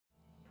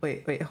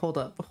Wait, hold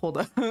up.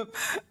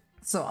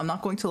 So I'm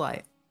not going to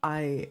lie.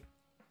 I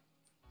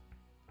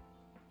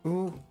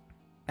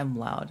am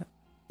loud.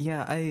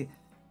 Yeah,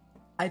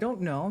 I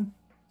don't know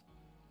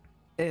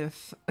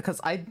if, because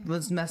I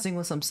was messing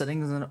with some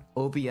settings in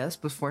OBS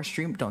before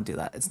stream. Don't do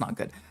that. It's not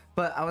good.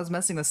 But I was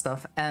messing with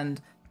stuff,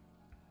 and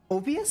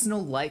OBS no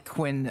like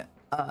when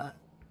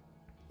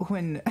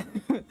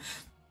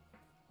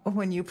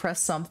when you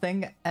press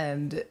something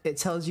and it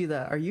tells you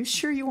that, are you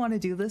sure you want to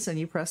do this? And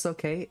you press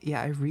okay.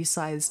 Yeah, I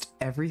resized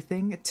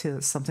everything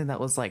to something that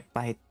was like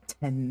by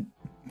 10,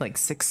 like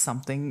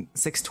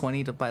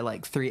 620 to by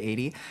like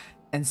 380.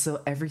 And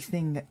so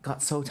everything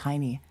got so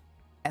tiny.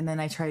 And then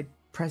I tried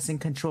pressing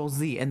Control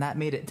Z and that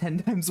made it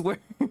 10 times worse.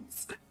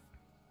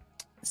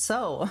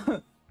 So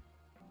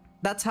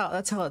that's how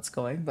it's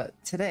going.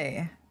 But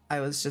today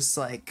I was just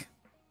like,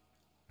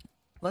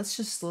 let's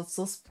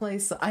play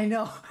I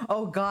know.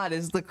 Oh God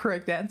is the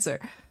correct answer.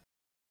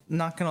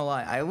 Not gonna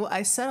lie.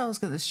 I said I was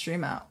gonna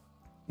stream at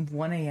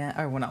 1 a.m.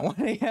 or well, not 1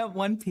 a.m.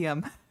 1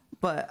 p.m.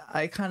 but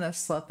I kind of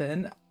slept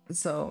in.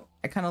 So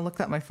I kind of looked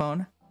at my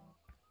phone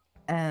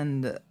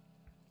and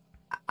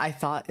I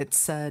thought it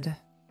said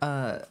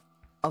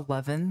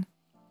 11,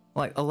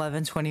 like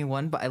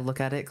 11:21, but I look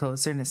at it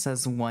closer and it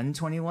says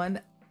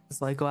 1:21.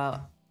 So I go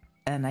out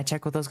and I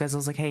check with those guys. I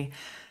was like, hey,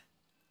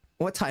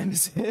 what time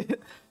is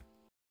it?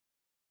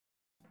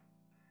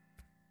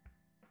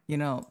 You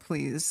know,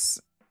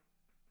 please,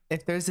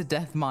 if there's a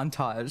death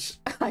montage,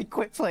 I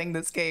quit playing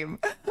this game.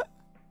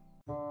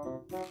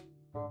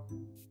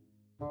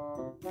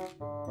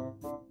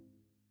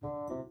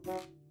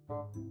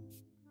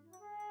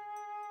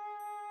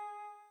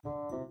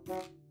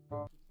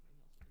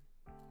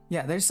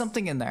 Yeah, there's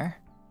something in there,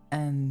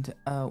 and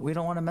we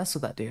don't want to mess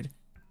with that dude.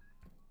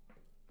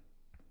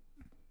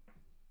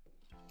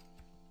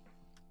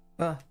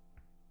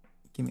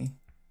 Gimme.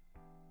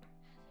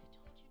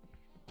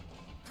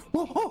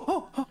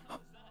 Oh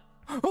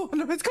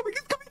no, it's coming.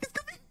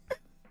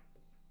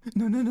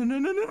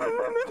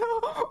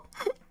 No.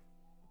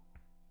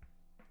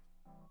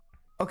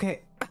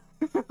 Okay.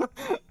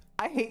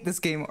 I hate this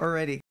game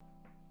already.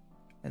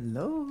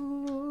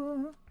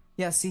 Hello?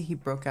 Yeah, see, he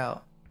broke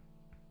out.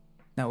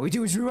 No, we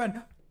do is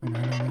run.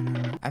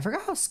 No. I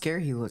forgot how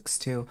scary he looks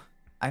too.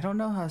 I don't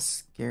know how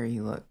scary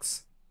he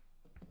looks.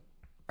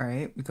 All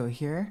right, we go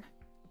here.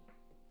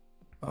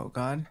 Oh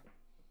God.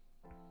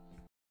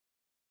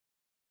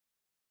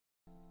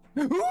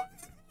 Wait.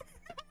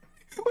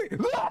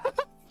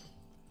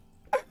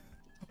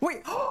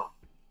 Wait.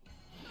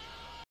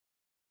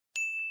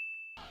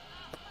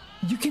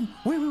 You can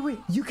wait.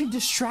 You can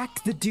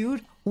distract the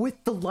dude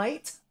with the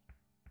light?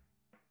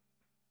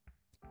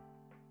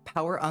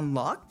 Power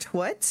unlocked?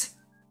 What?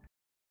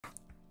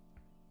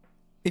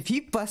 If he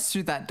busts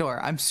through that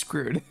door, I'm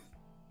screwed.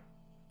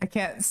 I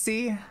can't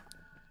see.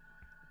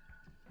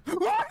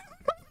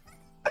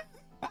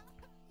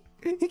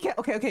 He can't.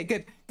 Okay,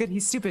 good.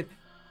 He's stupid.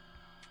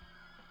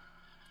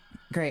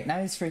 Great, now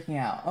he's freaking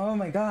out. Oh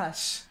my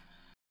gosh.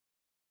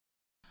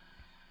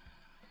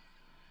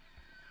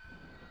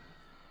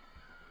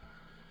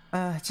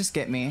 Just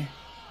get me.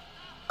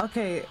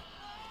 Okay.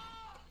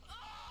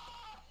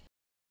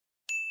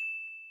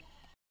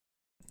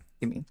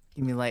 Give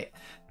me light.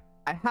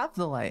 I have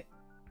the light.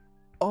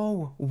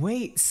 Oh,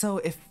 wait, so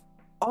if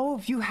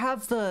you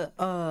have the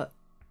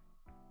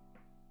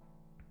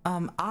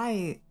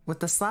eye with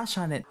the slash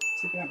on it,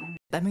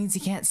 that means he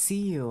can't see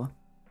you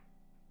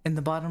in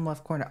the bottom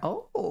left corner.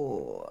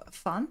 Oh,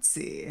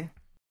 fancy.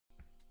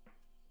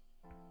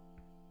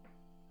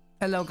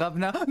 Hello,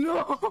 governor.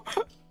 No.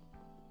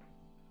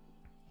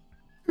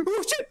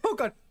 Oh shit! Oh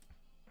God.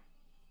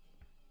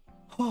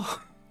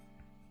 Oh.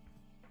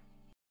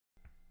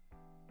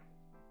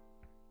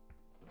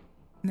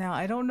 Now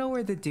I don't know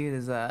where the dude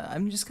is at.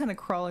 I'm just kind of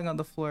crawling on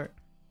the floor.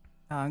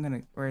 Oh, I'm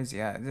gonna. Where is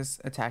he at?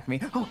 Just attack me.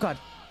 Oh God.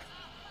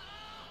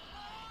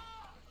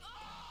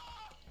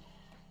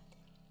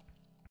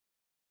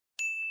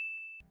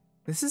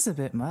 This is a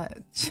bit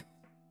much.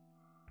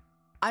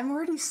 I'm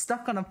already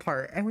stuck on a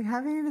part and we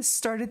haven't even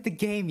started the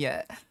game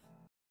yet.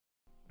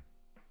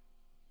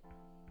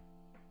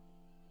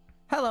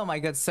 Hello, my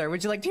good sir.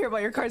 Would you like to hear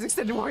about your car's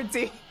extended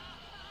warranty?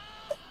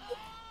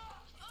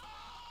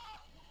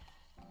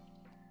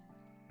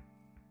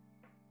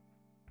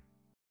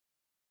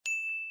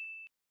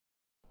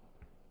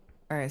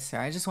 Alright, sir.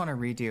 I just want to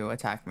redo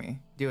attack me.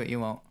 Do it, you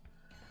won't.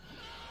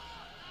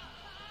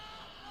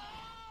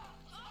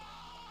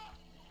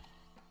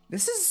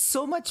 This is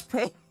so much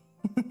pain.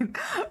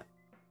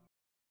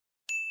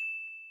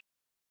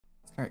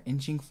 Start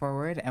inching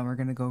forward and we're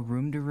gonna go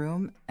room to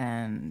room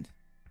and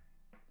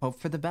hope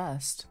for the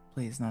best.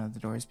 Please, none of the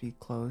doors be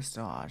closed.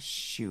 Aw,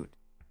 shoot.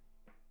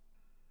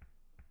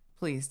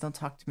 Please, don't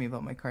talk to me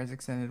about my car's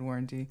extended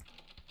warranty.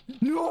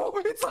 No,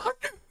 it's not!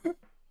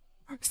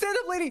 Stand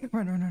up, lady!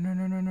 Run.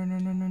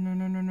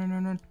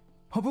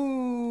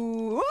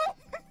 Haboo!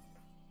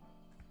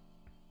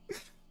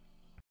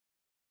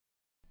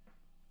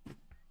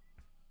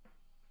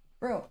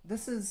 Bro,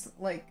 this is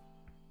like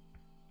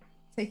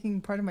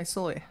taking part of my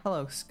soul.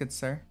 Hello, good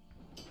sir.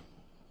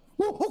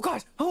 Oh, oh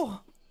god!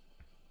 Oh!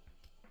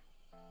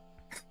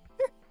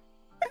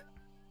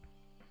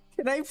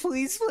 Can I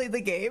please play the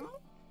game?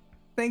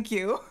 Thank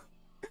you.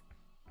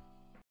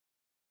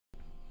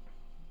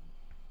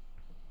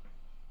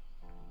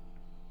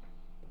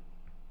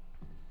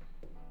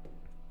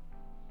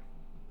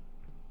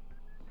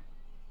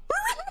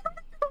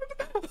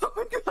 Oh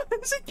my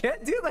gosh, I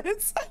can't do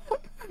this.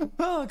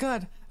 Oh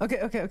god. Okay,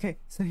 okay, okay.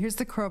 So here's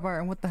the crowbar,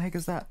 and what the heck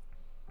is that?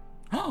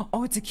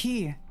 Oh, it's a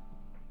key.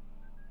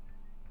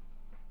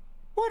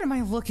 What am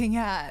I looking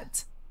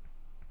at?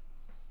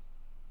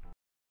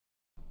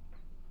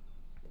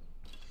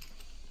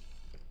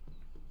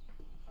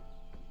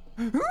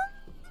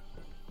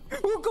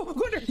 Oh,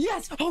 go there.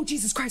 Yes. Oh,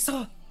 Jesus Christ.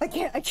 Oh, I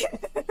can't.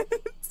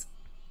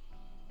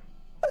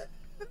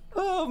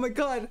 Oh my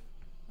god.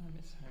 I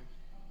miss home.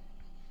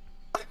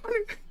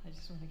 I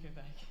just want to go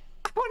back.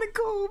 I want to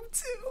go home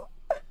too.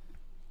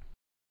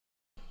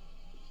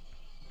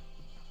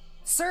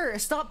 Sir,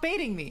 stop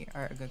baiting me.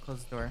 All right, I'm gonna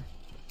close the door.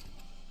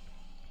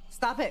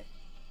 Stop it.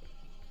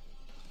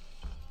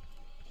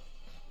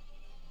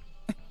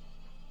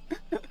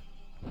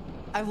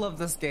 I love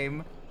this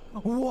game.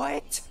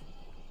 What?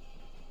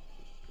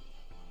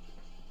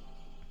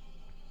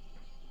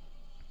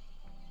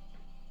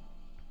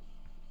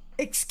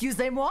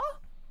 Excusez-moi?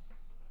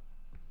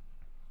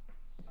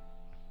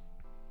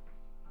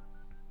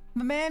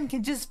 My man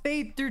can just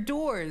fade through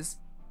doors.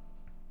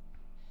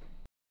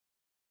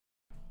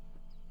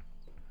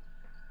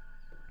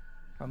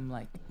 From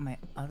like my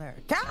other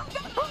account.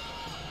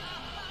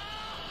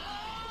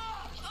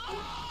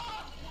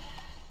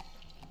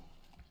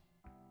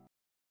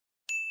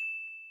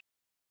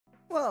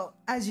 Well,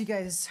 as you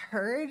guys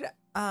heard,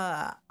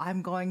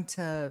 I'm going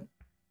to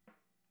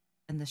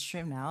end the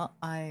stream now.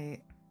 I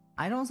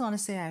don't want to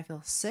say I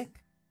feel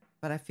sick,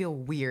 but I feel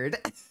weird.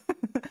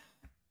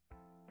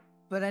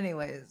 But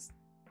anyways,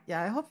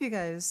 yeah, I hope you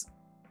guys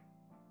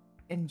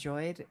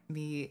enjoyed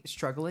me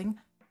struggling.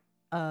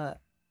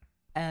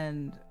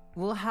 And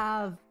we'll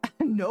have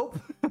nope.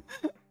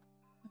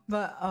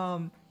 But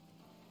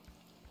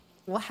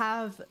we'll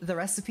have the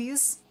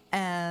recipes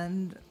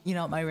and, you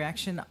know, my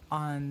reaction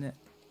on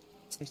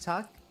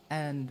TikTok,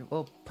 and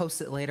we'll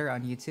post it later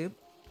on YouTube.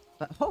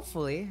 But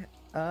hopefully,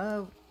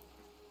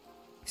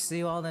 see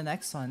you all in the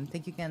next one.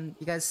 Thank you again,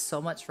 you guys,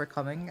 so much for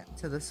coming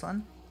to this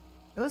one.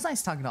 It was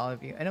nice talking to all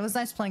of you, and it was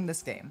nice playing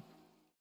this game.